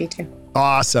 I'm happy to.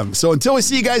 Awesome. So until we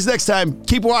see you guys next time,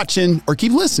 keep watching or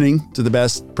keep listening to the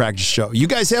Best Practice Show. You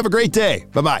guys have a great day.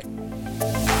 Bye-bye.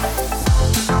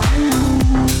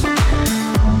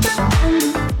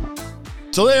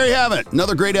 So there you have it.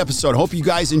 Another great episode. Hope you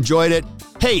guys enjoyed it.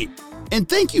 Hey, and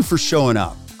thank you for showing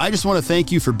up. I just want to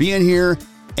thank you for being here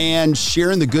and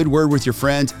sharing the good word with your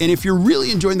friends. And if you're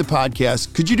really enjoying the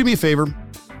podcast, could you do me a favor?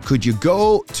 Could you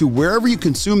go to wherever you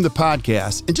consume the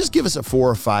podcast and just give us a 4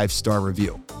 or 5 star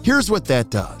review? Here's what that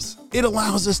does. It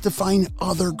allows us to find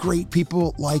other great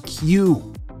people like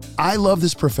you. I love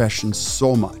this profession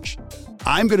so much.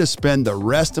 I'm going to spend the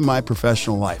rest of my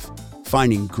professional life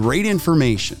finding great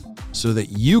information so that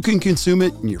you can consume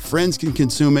it and your friends can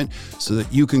consume it so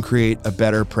that you can create a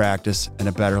better practice and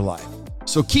a better life.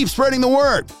 So keep spreading the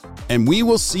word, and we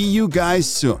will see you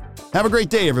guys soon. Have a great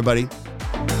day, everybody.